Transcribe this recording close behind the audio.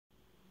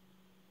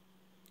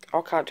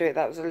I can't do it.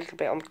 That was a little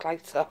bit on the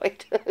close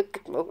side.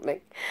 Good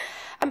morning.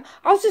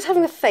 I was just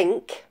having a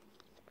think.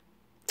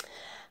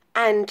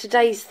 And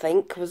today's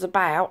think was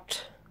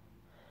about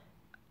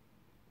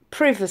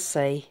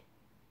privacy.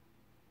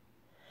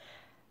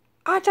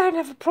 I don't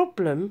have a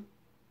problem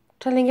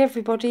telling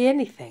everybody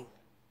anything.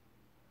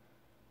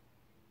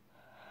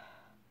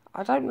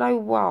 I don't know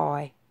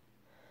why.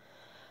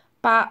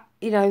 But,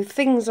 you know,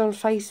 things on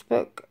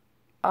Facebook,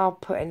 I'll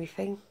put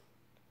anything.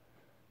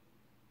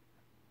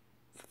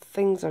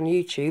 Things on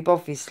YouTube,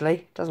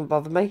 obviously, doesn't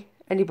bother me.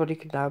 Anybody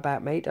can know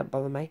about me, don't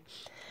bother me.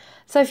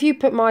 So if you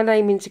put my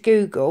name into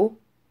Google,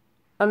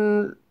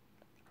 and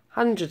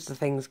hundreds of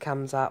things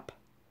comes up.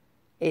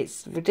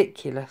 It's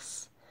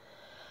ridiculous.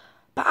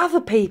 But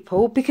other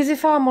people, because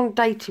if I'm on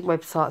dating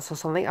websites or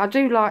something, I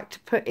do like to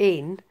put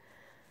in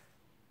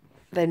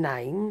their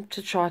name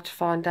to try to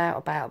find out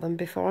about them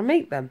before I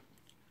meet them,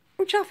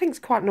 which I think is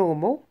quite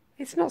normal.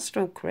 It's not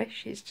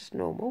stalkerish, it's just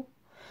normal.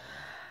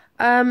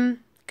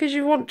 Because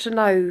you want to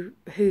know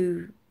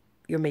who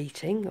you're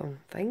meeting on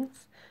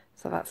things,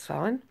 so that's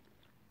fine.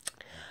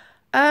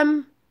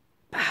 But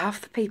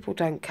half the people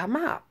don't come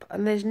up,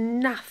 and there's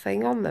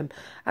nothing on them.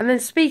 And then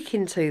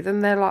speaking to them,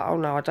 they're like, oh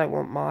no, I don't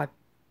want my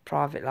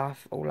private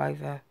life all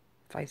over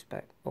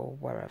Facebook or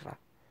wherever.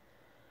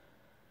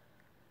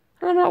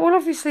 And I'm like, well,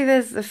 obviously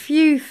there's a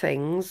few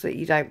things that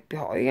you don't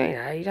put,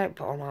 you don't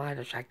put on, I had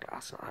a shag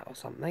last night or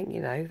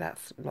something,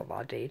 that's not that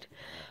I did.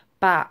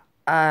 But,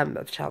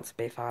 the chance to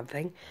be a fine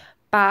thing.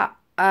 But,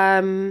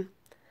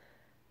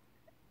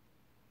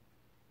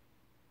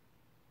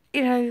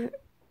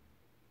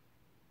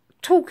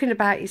 talking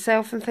about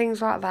yourself and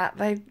things like that,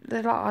 they're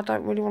like, I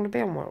don't really want to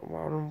be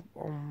on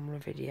a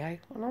video.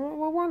 And I'm like,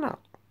 well, why not?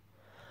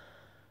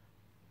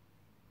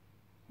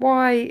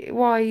 Why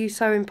are you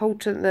so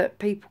important that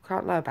people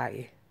can't know about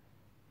you?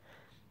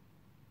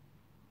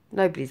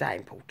 Nobody's that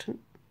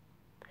important.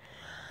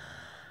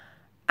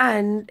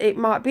 And it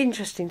might be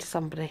interesting to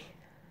somebody.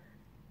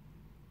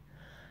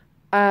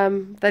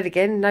 Then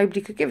again,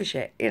 nobody could give a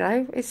shit,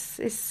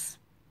 It's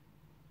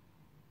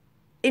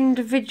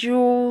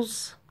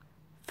individuals'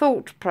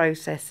 thought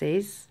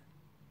processes.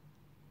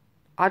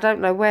 I don't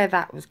know where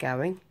that was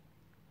going.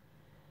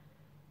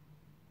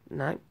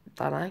 No,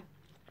 don't know.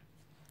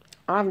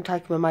 I haven't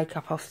taken my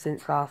makeup off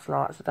since last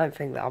night, so I don't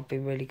think that I've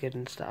been really good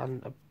and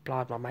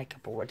applied my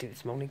makeup already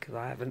this morning, because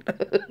I haven't.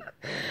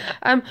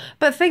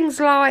 But things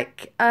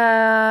like,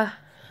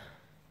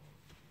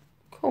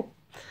 cool.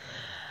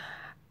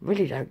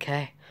 Really don't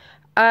care.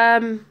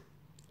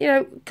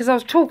 Because I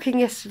was talking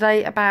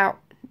yesterday about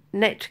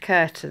net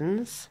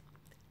curtains,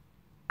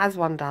 as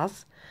one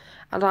does,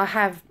 and I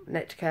have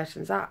net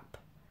curtains up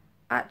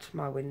at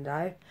my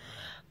window,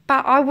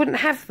 but I wouldn't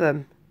have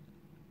them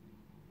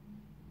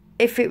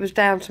if it was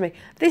down to me.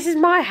 This is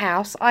my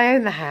house. I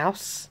own the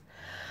house.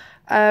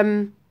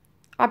 I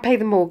pay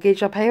the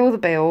mortgage. I pay all the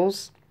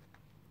bills.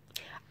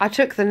 I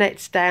took the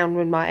nets down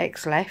when my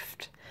ex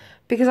left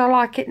because I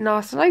like it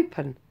nice and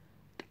open.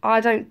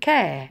 I don't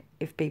care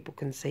if people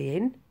can see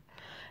in.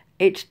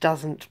 It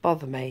doesn't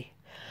bother me.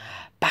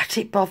 But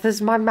it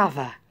bothers my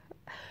mother,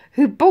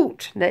 who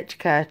bought net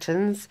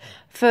curtains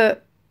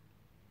for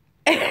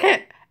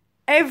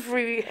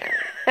every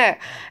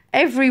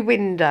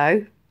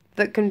window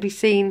that can be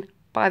seen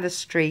by the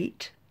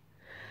street.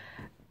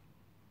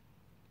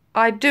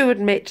 I do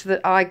admit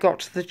that I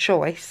got the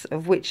choice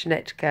of which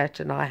net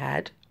curtain I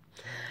had.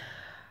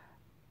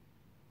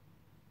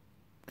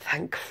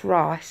 Thank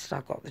Christ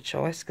I got the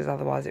choice, because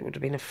otherwise it would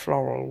have been a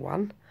floral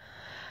one.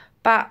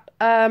 But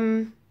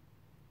I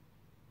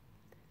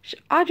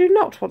do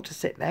not want to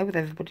sit there with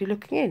everybody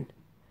looking in.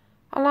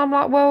 And I'm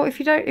like, well, if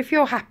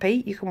you're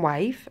happy, you can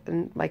wave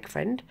and make a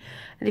friend.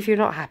 And if you're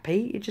not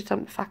happy, you just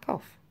don't fuck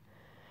off.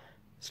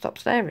 Stop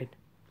staring.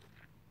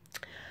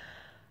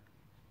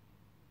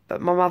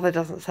 But my mother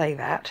doesn't say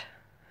that.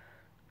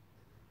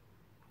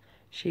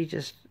 She'll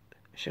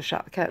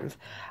shut the curtains.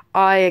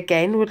 I,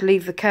 again, would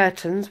leave the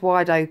curtains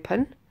wide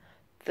open.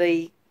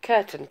 The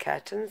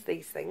curtains,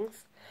 these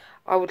things,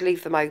 I would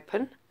leave them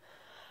open.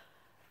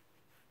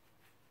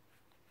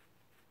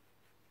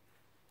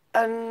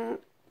 And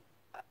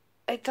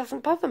it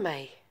doesn't bother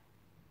me.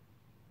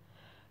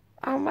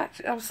 I'm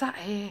sat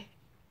here.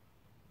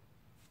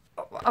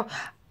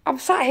 I'm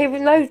sat here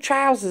with no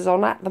trousers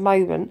on at the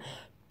moment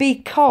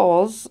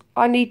because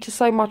I need to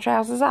sew my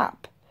trousers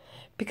up.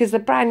 Because they're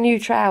brand new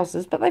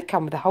trousers, but they've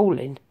come with a hole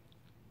in.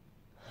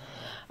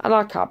 And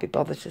I can't be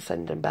bothered to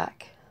send them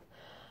back.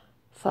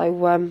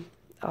 So,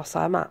 I'll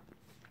sew them up.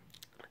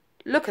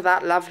 Look at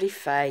that lovely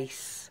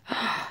face.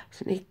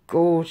 Isn't he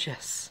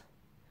gorgeous?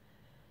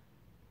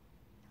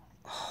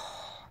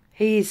 Oh,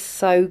 he is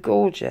so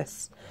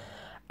gorgeous.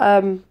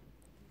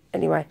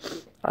 Anyway,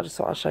 I just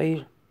thought I'd show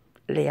you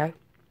Leo.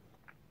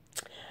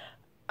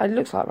 It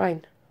looks like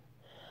rain.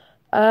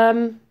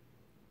 Yeah.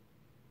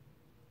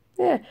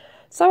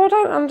 So I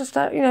don't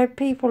understand,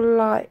 people are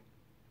like,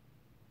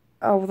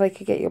 oh, they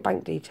could get your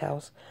bank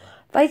details.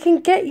 They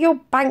can get your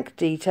bank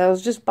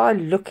details just by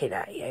looking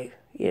at you,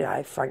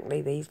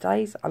 frankly, these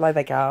days. I know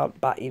they can't,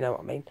 but you know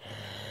what I mean.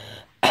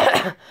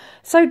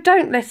 So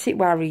don't let it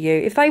worry you.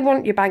 If they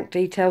want your bank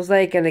details,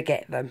 they're going to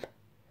get them.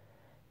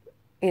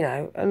 You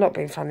know, I'm not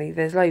being funny.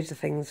 There's loads of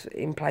things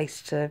in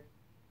place to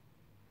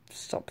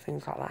stop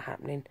things like that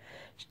happening.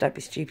 Just don't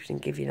be stupid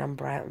and give your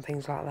number out and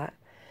things like that.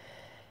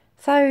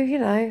 So, you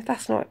know,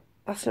 that's not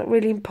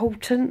really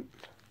important.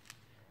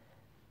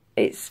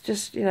 It's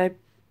just, you know,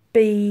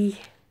 to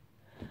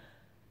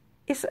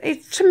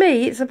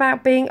me, it's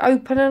about being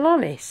open and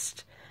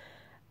honest.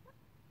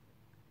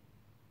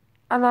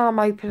 And I'm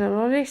open and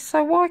honest,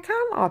 so why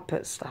can't I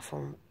put stuff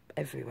on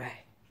everywhere?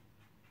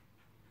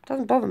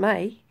 Doesn't bother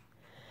me.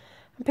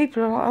 And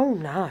people are like, oh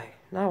no,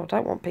 I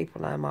don't want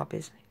people knowing my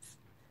business.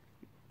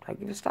 Don't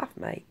give a stuff,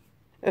 mate.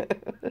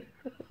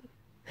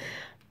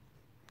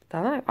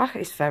 Don't know.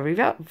 It's very,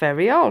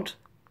 very odd.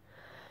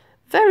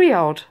 Very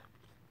odd.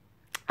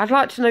 I'd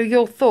like to know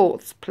your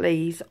thoughts,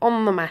 please,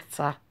 on the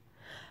matter.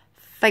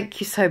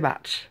 Thank you so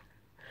much.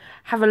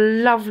 Have a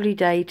lovely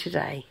day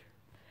today.